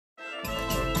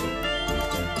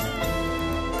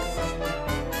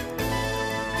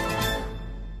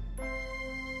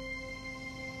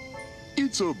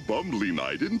It's a bumbly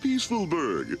night in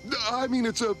Peacefulburg. I mean,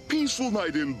 it's a peaceful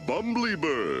night in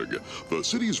Bumblyburg. The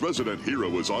city's resident hero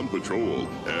is on patrol,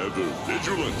 ever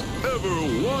vigilant,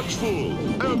 ever watchful,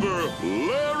 ever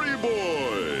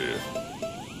LarryBoy.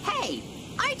 Hey,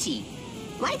 Archie,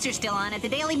 lights are still on at the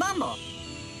Daily Bumble.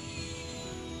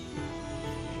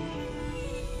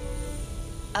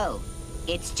 Oh,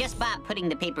 it's just Bob putting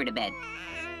the paper to bed.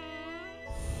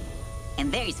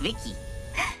 And there's Vicky.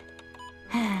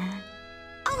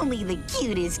 Only the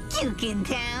cutest cuke in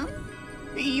town.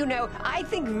 You know, I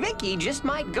think Vicky just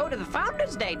might go to the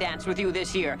Founders Day dance with you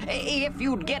this year, if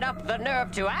you'd get up the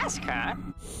nerve to ask her.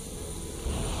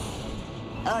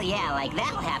 Oh yeah, like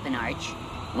that'll happen, Arch.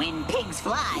 When pigs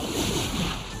fly.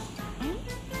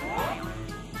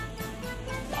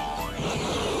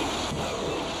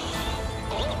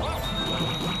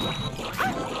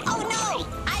 Oh no!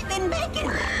 I've been bacon!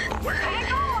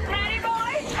 Hang on,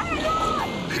 LarryBoy! Hang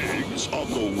on! Pigs on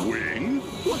the wing?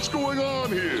 What's going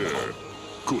on here?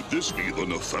 Could this be the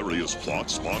nefarious plot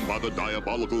spawned by the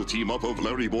diabolical team-up of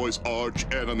LarryBoy's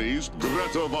arch-enemies,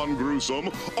 Greta von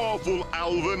Gruesome, awful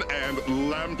Alvin, and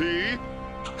Lampy?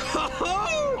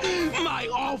 My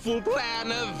awful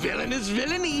plan of villainous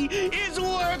villainy is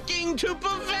working to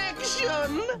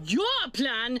perfection! Your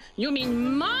plan? You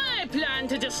mean my plan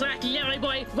to distract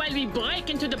LarryBoy while we break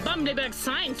into the Bumblyburg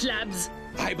science labs?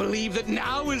 I believe that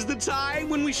now is the time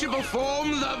when we should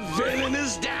perform the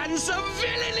villainous dance of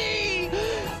villainy!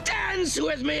 Dance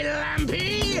with me,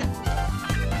 Lampy!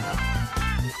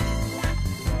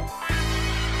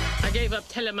 I gave up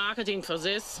telemarketing for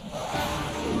this.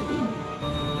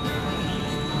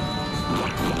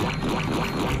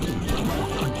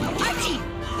 Archie!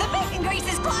 The bacon grease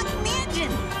is clogging the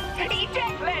engine!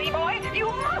 Eject, LarryBoy! You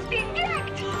must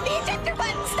eject! The ejector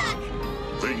button's stuck!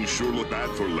 Things sure look bad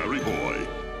for LarryBoy.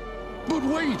 But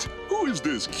wait, who is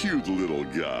this cute little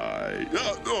guy?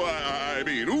 I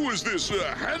mean, who is this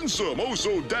handsome, oh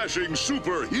so dashing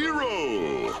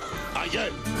superhero? I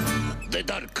am the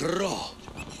Dark Crow.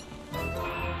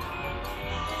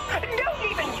 Don't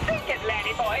even think it,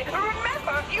 LarryBoy!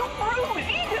 Remember, you bruise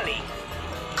easily!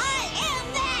 I am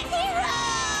that hero!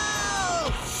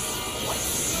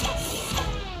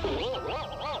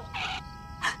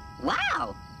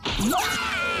 Wow!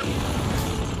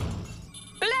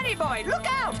 LarryBoy, look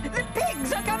out! The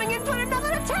pigs are coming in for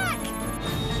another attack!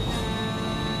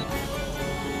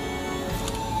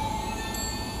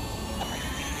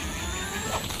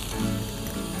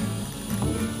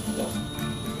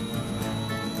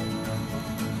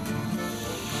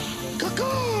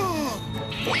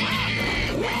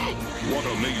 What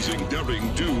amazing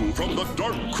daring do from the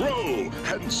Dark Crow!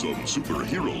 Handsome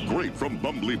superhero great from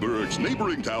Bumblyburg's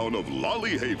neighboring town of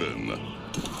Lollyhaven.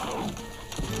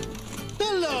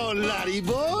 Hello,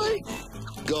 LarryBoy.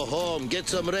 Go home, get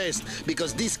some rest,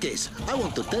 because this case, I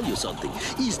want to tell you something,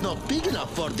 is not big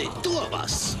enough for the two of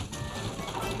us.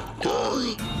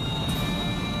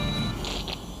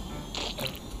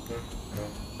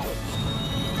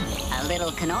 A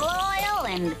little canola oil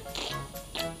and...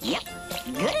 Yep,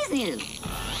 good as new.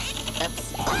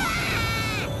 Oops.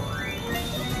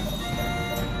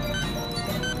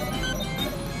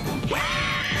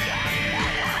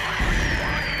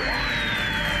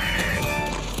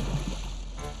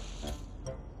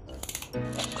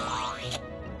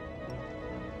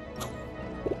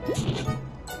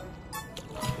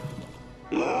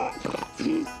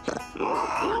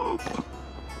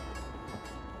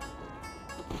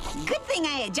 Good thing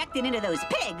I ejected into those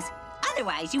pigs.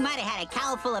 Otherwise, you might have had a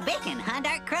cow full of bacon, huh,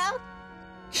 Dark Crow?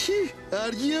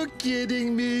 Are you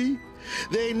kidding me?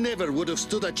 They never would have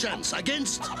stood a chance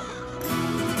against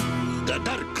the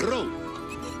Dark Crow.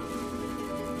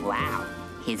 Wow,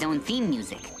 his own theme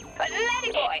music.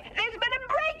 LarryBoy, there's been a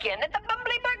break-in at the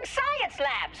Bumblyburg Science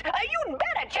Labs. You'd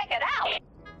better check it out.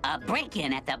 A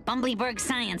break-in at the Bumblyburg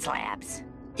Science Labs.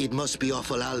 It must be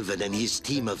awful Alvin and his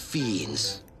team of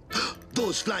fiends.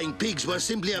 Those flying pigs were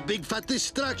simply a big fat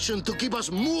distraction to keep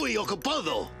us muy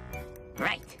ocupado.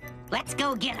 Right. Let's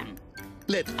go get him.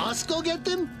 Let us go get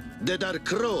them? The Dark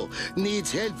Crow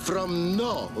needs help from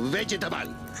no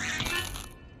vegetable.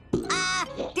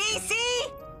 DC?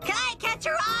 Can I catch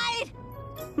a ride?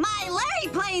 My Larry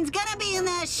plane's gonna be in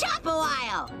the shop a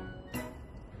while.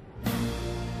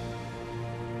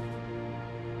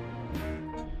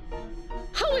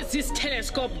 How is this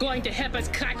telescope going to help us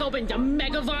crack open the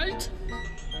megavault?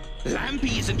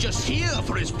 Lampy isn't just here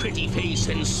for his pretty face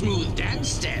and smooth dance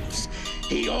steps.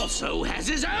 He also has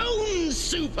his own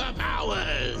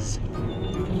superpowers.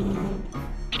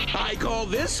 I call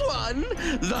this one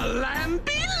the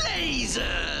Lampy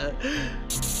Laser.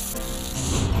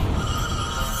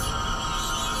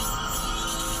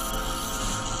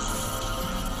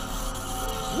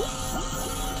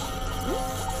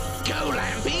 Go,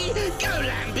 Lampy! Go,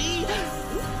 Lampy!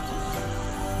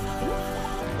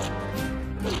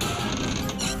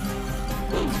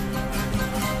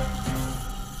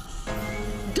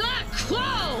 Dark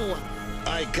Crow!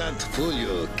 I can't fool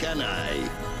you, can I?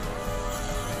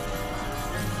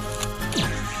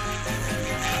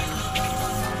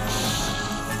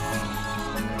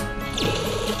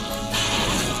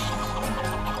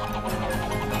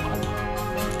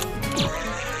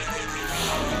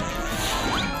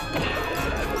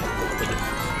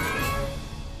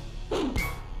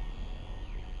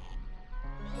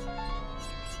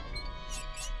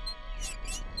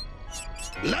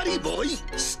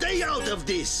 LarryBoy, stay out of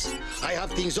this. I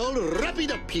have things all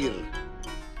wrapped up here.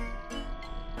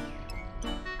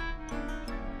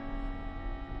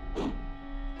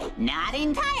 Not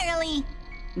entirely.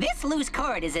 This loose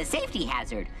cord is a safety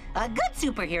hazard. A good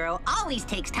superhero always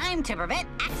takes time to prevent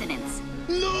accidents.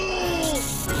 No!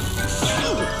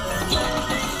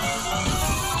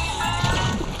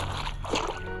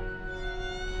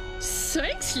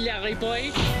 Thanks,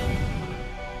 LarryBoy.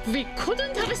 We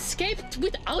couldn't have escaped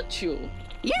without you.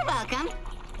 You're welcome.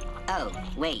 Oh,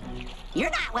 wait. You're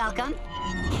not welcome.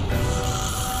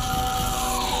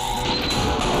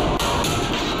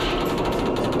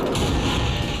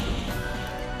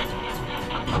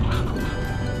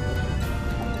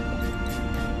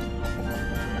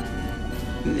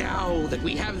 Now that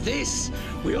we have this,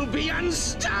 we'll be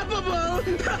unstoppable!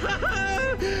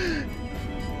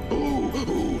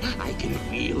 Ooh, I can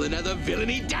feel another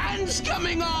villainy dance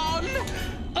coming on!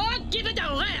 Or give it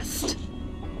a rest.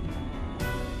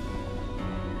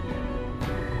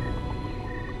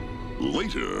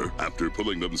 Later, after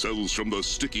pulling themselves from the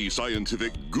sticky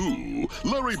scientific goo,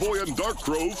 LarryBoy and Dark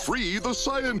Crow free the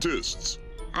scientists.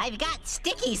 I've got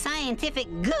sticky scientific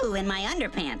goo in my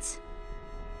underpants.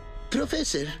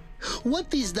 Professor,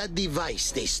 what is that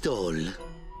device they stole?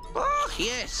 Oh,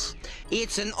 yes.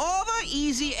 It's an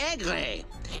over-easy egg ray.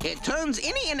 It turns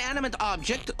any inanimate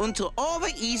object into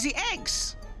over-easy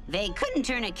eggs. They couldn't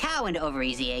turn a cow into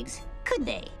over-easy eggs, could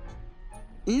they?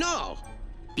 No.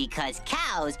 Because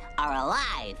cows are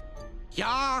alive.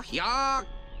 Yeah.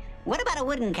 What about a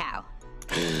wooden cow?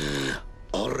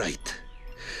 All right.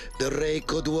 The ray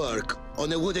could work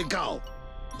on a wooden cow.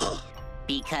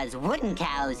 Because wooden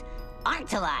cows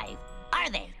aren't alive, are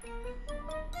they?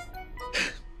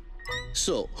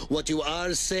 So, what you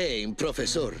are saying,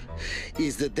 Professor,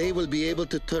 is that they will be able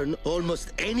to turn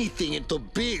almost anything into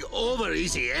big,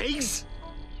 over-easy eggs?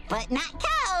 But not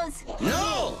cows!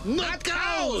 No, not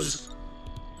cows!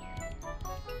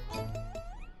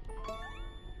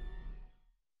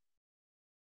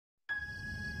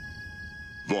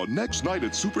 The next night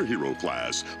at superhero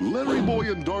class,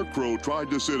 LarryBoy and Dark Crow tried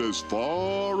to sit as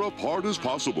far apart as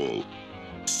possible.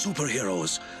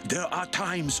 Superheroes, there are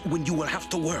times when you will have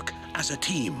to work as a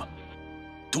team.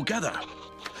 Together,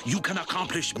 you can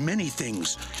accomplish many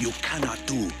things you cannot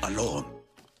do alone.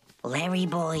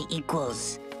 LarryBoy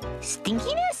equals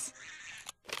stinkiness?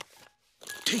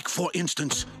 Take, for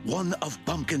instance, one of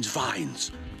Bumpkin's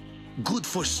vines. Good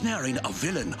for snaring a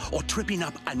villain or tripping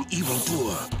up an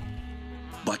evildoer.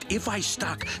 But if I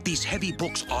stack these heavy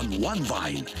books on one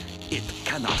vine, it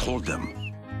cannot hold them.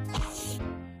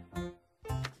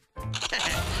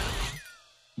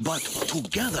 But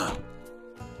together,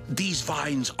 these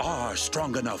vines are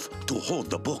strong enough to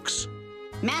hold the books.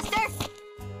 Master?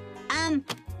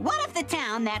 What if the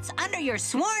town that's under your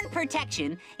sworn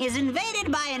protection is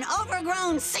invaded by an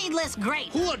overgrown seedless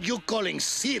grape? Who are you calling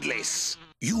seedless?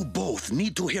 You both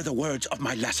need to hear the words of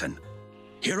my lesson.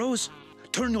 Heroes,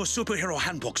 turn your superhero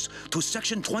handbooks to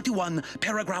section 21,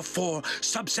 paragraph 4,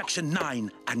 subsection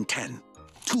 9 and 10.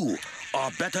 2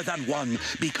 are better than 1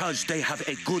 because they have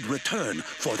a good return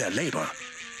for their labor.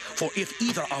 For if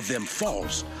either of them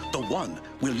falls, the one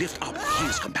will lift up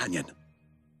his companion.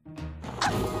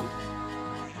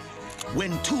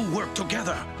 When 2 work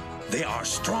together, they are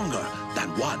stronger than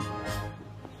 1.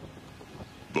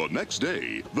 The next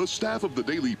day, the staff of the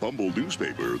Daily Bumble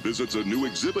newspaper visits a new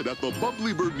exhibit at the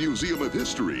Bumblyburg Museum of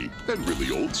History and really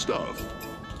old stuff.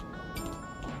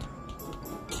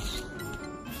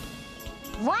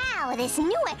 Wow, this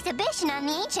new exhibition on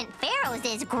the ancient pharaohs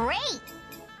is great.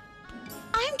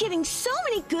 I'm getting so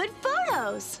many good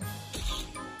photos.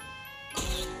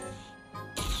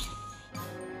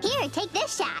 Here, take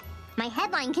this shot. My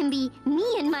headline can be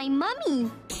me and my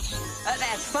mummy.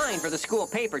 That's fine for the school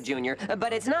paper, Junior,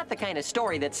 but it's not the kind of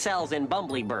story that sells in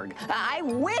Bumblyburg. I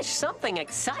wish something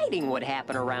exciting would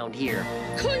happen around here.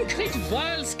 Concrete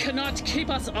walls cannot keep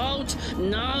us out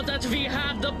now that we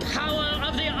have the power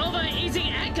of the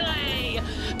over-easy egg ray.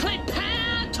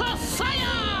 Prepare to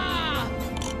fire!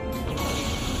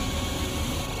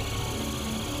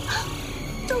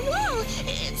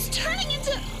 It's turning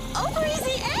into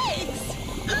over-easy eggs!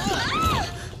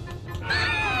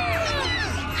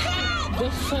 The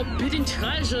forbidden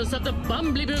treasures of the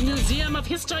Bumblyburg Museum of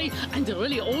History and the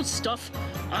really old stuff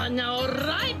are now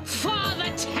ripe for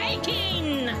the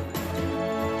taking!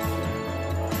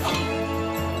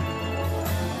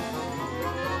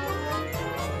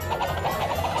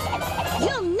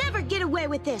 You'll never get away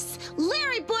with this!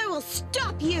 LarryBoy will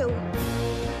stop you!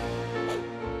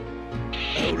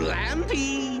 Oh,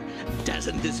 Lampy,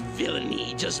 doesn't this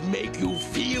villainy just make you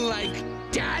feel like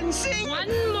dancing? One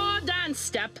more dance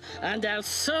step, and I'll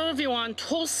serve you on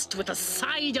toast with a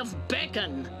side of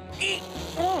bacon.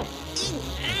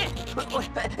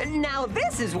 Now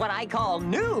this is what I call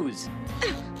news.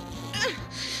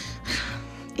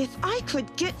 If I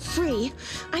could get free,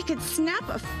 I could snap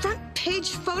a front-page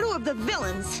photo of the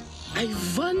villains. I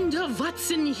wonder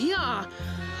what's in here.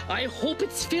 I hope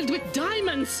it's filled with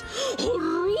diamonds, or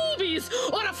rubies,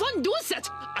 or a fondue set.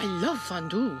 I love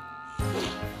fondue.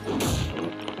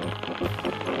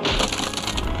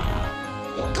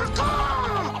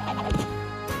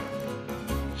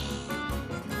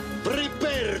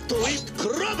 Prepare to eat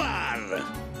crowbar!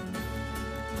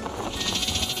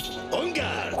 On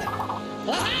guard!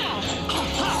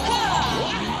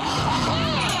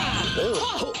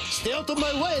 Oh, stay out of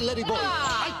my way, LarryBoy!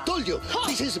 I told you,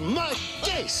 this is my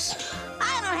case!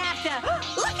 I don't have to.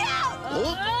 Look out!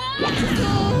 Oh.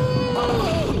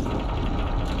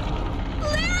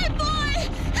 LarryBoy!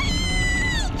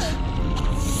 Help!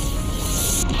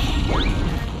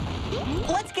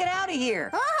 Let's get out of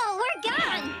here. Oh, we're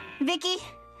gone. Vicky,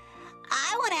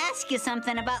 I want to ask you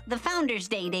something about the Founders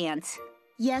Day dance.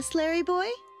 Yes, LarryBoy?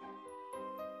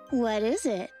 What is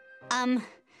it?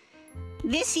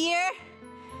 This year,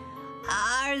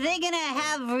 are they gonna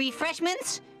have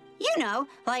refreshments? You know,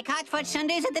 like hot fudge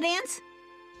sundaes at the dance?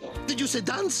 Did you say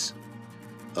dance?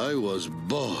 I was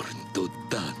born to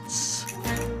dance.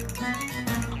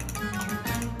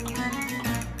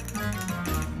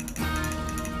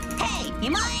 Hey,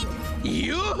 you mind?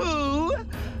 Yoo-hoo!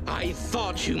 I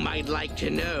thought you might like to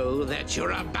know that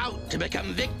you're about to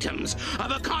become victims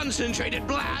of a concentrated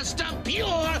blast of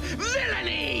pure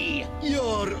villainy!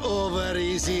 Your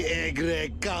over-easy egg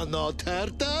ray cannot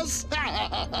hurt us.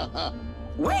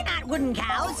 We're not wooden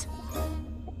cows.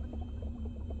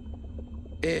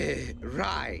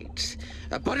 Right.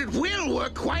 But it will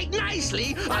work quite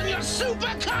nicely on your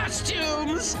super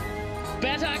costumes!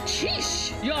 Better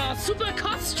quiche your super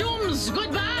costumes.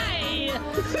 Goodbye.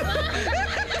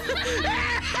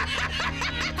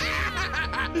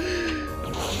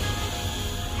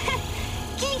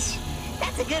 Quiche,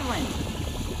 that's a good one.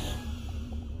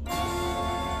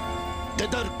 The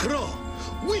Dark Crow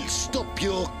will stop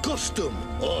your costume,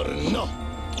 or no.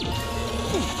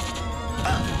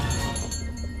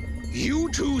 You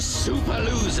two super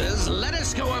losers, let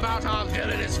us go about our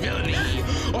villainous villainy,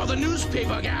 or the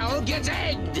newspaper gal gets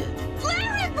egged!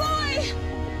 LarryBoy!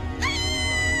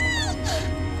 Help!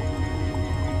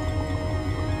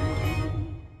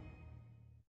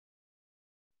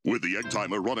 With the egg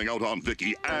timer running out on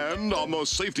Vicky and on the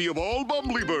safety of all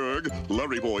Bumblyburg,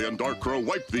 LarryBoy and Dark Crow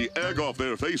wipe the egg off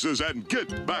their faces and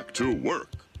get back to work.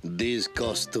 These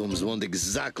costumes won't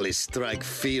exactly strike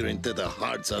fear into the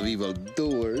hearts of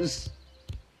evildoers.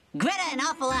 Greta and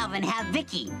Awful Alvin have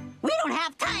Vicky. We don't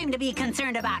have time to be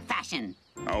concerned about fashion.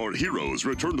 Our heroes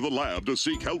return to the lab to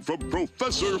seek help from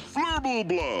Professor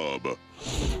Flurblblub.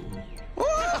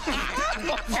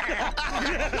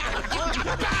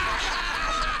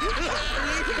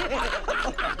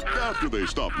 After they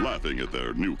stop laughing at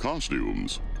their new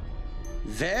costumes.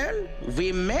 Well,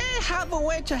 we may have a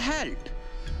way to help.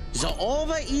 The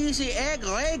over-easy egg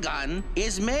raygun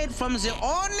is made from the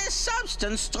only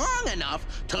substance strong enough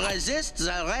to resist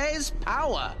the ray's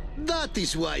power. That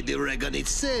is why the raygun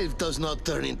itself does not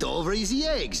turn into over-easy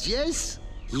eggs, yes?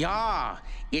 Yeah,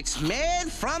 it's made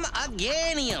from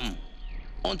aganium.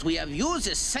 And we have used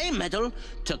the same metal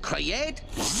to create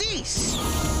this.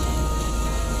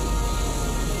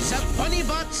 The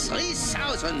Bumblyburg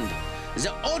 3000.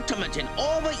 The ultimate in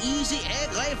over-easy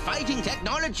egg ray fighting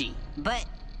technology. But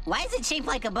why is it shaped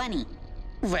like a bunny?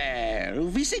 Well,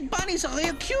 we think bunnies are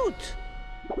real cute.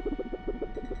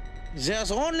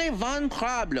 There's only one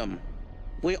problem.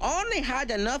 We only had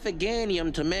enough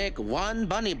aganium to make one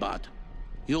bunny bot.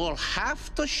 You'll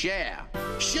have to share.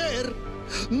 Share?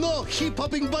 No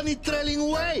hip-hopping bunny trailing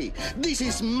away. This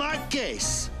is my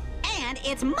case. And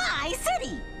it's my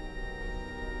city.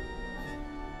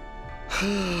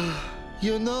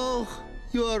 You know,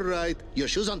 you are right. Your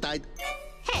shoes untied.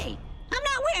 Hey, I'm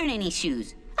not wearing any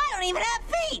shoes. I don't even have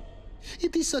feet.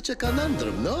 It is such a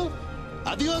conundrum, no?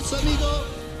 Adios, amigo.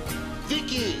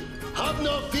 Vicky, have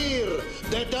no fear.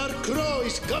 The Dark Crow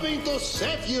is coming to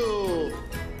save you.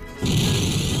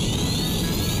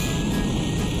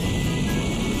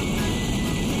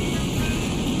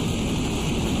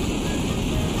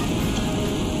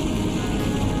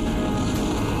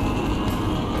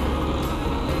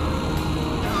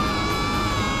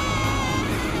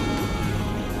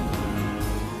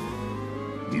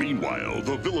 Meanwhile,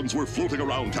 the villains were floating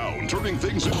around town, turning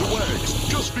things into eggs,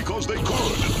 just because they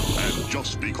could, and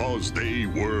just because they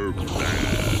were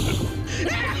bad.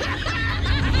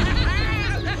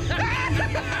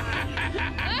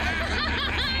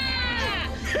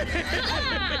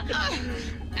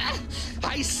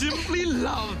 I simply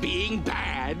love being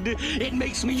bad. It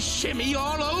makes me shimmy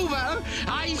all over.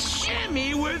 I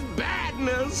shimmy with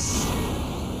badness.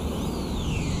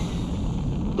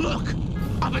 Look,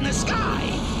 up in the sky.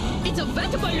 It's a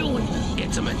weather balloon.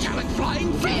 It's a metallic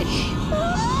flying fish.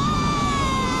 Whoa!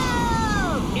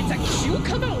 It's a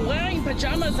cucumber wearing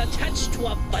pajamas attached to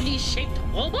a bunny-shaped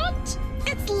robot?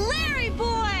 It's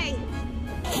LarryBoy!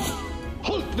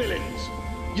 Halt, villains!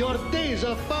 Your days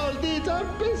of foul deeds are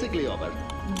basically over.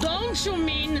 Don't you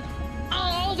mean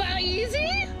over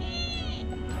easy?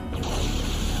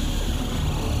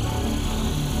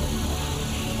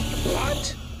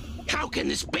 What? How can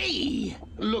this be?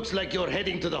 Looks like you're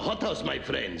heading to the hothouse, my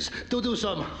friends, to do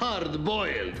some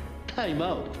hard-boiled time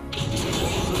out.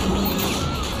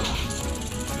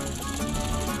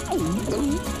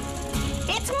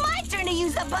 It's my turn to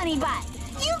use the bunny butt.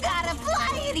 You gotta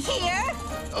fly it here.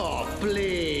 Oh,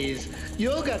 please.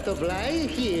 You got to fly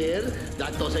here.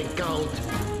 That doesn't count.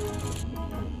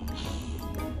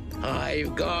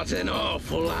 I've got an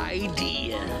awful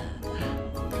idea.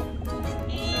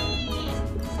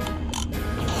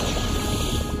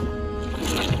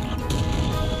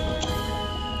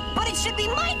 But it should be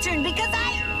my turn because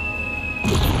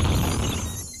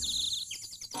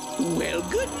Well,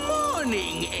 good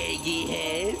morning, eggy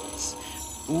heads.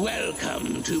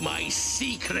 Welcome to my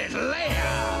secret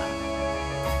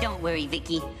lair. Don't worry,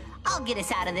 Vicky. I'll get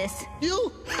us out of this.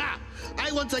 You? Ha!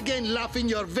 I once again laugh in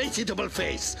your vegetable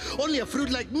face. Only a fruit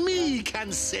like me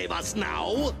can save us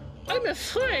now. I'm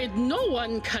afraid no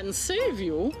one can save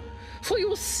you. For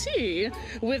you see,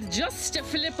 with just a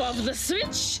flip of the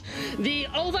switch, the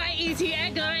over-easy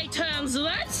egg ray turns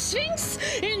that sphinx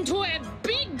into a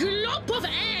big lump of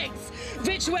eggs,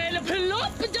 which will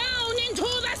plop down into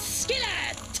the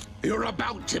skillet. You're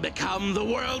about to become the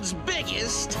world's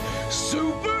biggest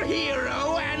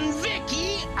superhero and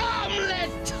Veggie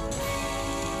omelet!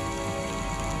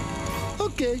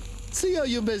 Okay, see how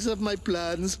you mess up my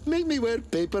plans. Make me wear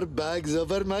paper bags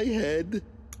over my head.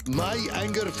 My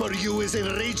anger for you is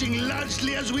enraging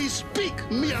largely as we speak,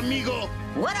 mi amigo.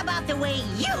 What about the way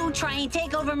you try and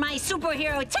take over my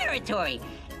superhero territory?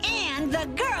 And the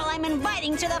girl I'm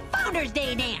inviting to the Founders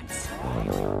Day dance.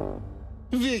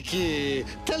 Vicky,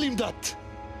 tell him that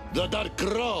the Dark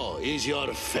Crow is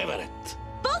your favorite.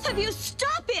 Both of you,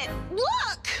 stop it!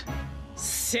 Look!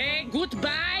 Say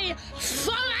goodbye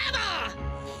forever!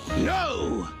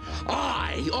 No!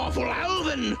 I, awful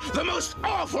Alvin, the most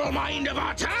awful mind of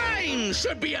our time,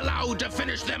 should be allowed to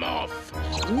finish them off.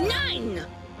 9!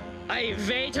 I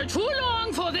waited too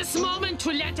long for this moment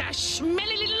to let a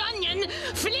smelly little onion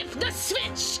flip the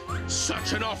switch.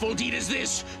 Such an awful deed as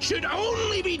this should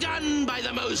only be done by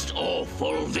the most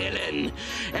awful villain.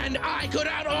 And I could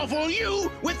out-awful you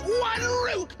with one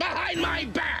root behind my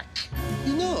back.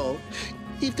 You know,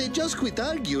 if they just quit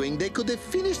arguing, they could have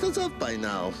finished us off by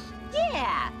now.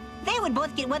 Yeah, they would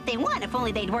both get what they want if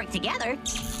only they'd work together.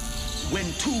 When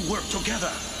two work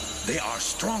together, they are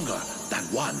stronger than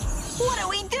one. What are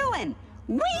we doing?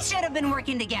 We should have been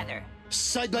working together.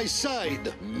 Side by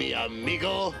side, mi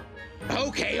amigo.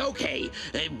 Okay.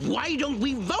 Why don't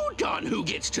we vote on who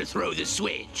gets to throw the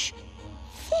switch?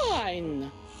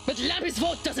 Fine. But Larry's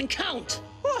vote doesn't count.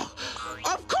 Oh,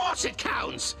 of course it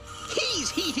counts. He's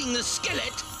heating the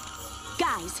skillet.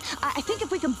 Guys, I think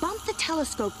if we can bump the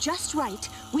telescope just right,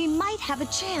 we might have a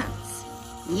chance.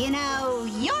 You know,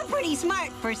 you're pretty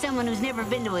smart for someone who's never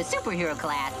been to a superhero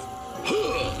class.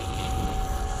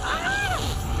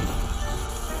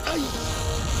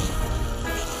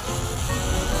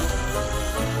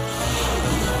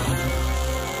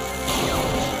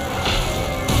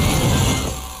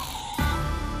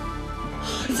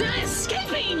 They're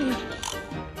escaping!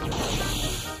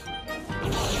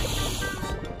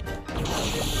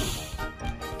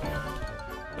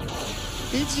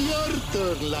 It's your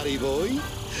turn, LarryBoy.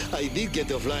 I did get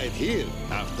to fly it here,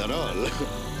 after all.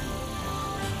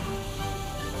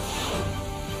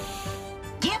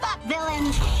 Give up,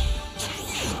 villains!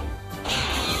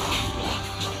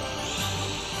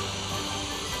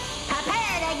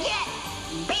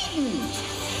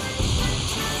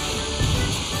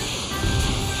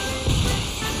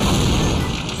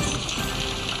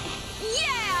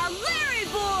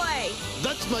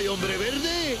 hombre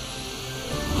verde?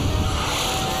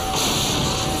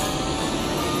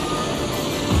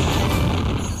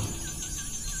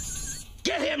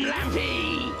 Get him,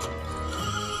 Lampy!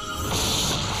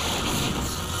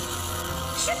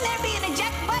 Shouldn't there be an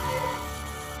eject button?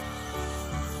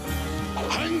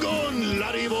 Hang on,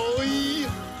 LarryBoy!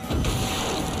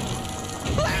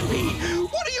 Lampy,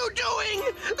 what are you doing?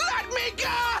 Let me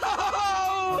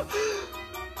go!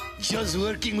 Just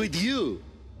working with you,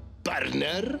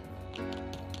 partner.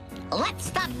 Let's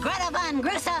stop Greta Von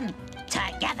Gruesome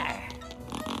together.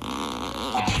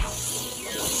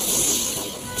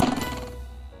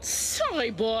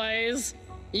 Sorry, boys.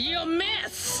 You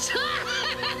missed.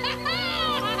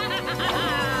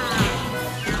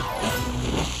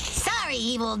 Sorry,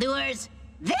 evildoers.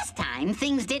 This time,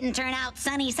 things didn't turn out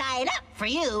sunny side up for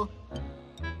you.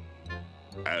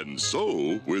 And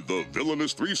so, with the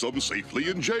villainous threesome safely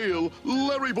in jail,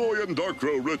 LarryBoy and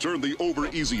Darkrow return the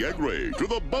over-easy egg ray to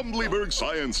the Bumblyburg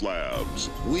Science Labs.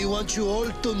 We want you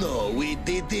all to know we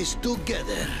did this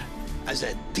together, as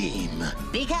a team.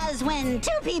 Because when two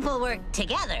people work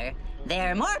together,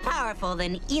 they're more powerful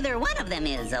than either one of them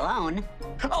is alone.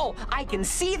 Oh, I can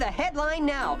see the headline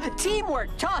now.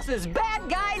 Teamwork tosses bad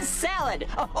guys salad.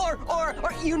 Or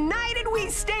united we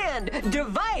stand.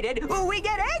 Divided we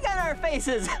get egg on our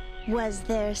faces. Was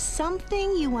there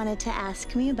something you wanted to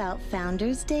ask me about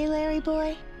Founders Day,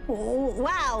 LarryBoy? Oh,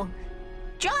 wow.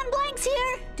 John Blank's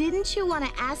here? Didn't you want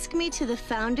to ask me to the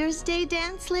Founders Day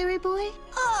dance, LarryBoy?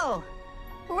 Oh,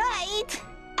 right.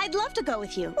 I'd love to go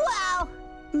with you. Wow.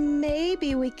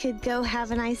 Maybe we could go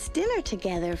have a nice dinner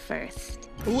together first.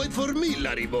 Wait for me,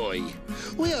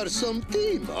 LarryBoy. We are some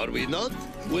team, are we not?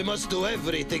 We must do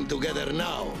everything together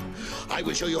now. I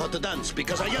will show you how to dance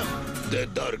because I am the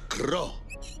Dark Crow.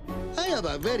 I am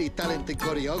a very talented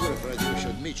choreographer, and you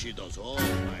should meet. She does all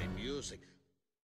my music.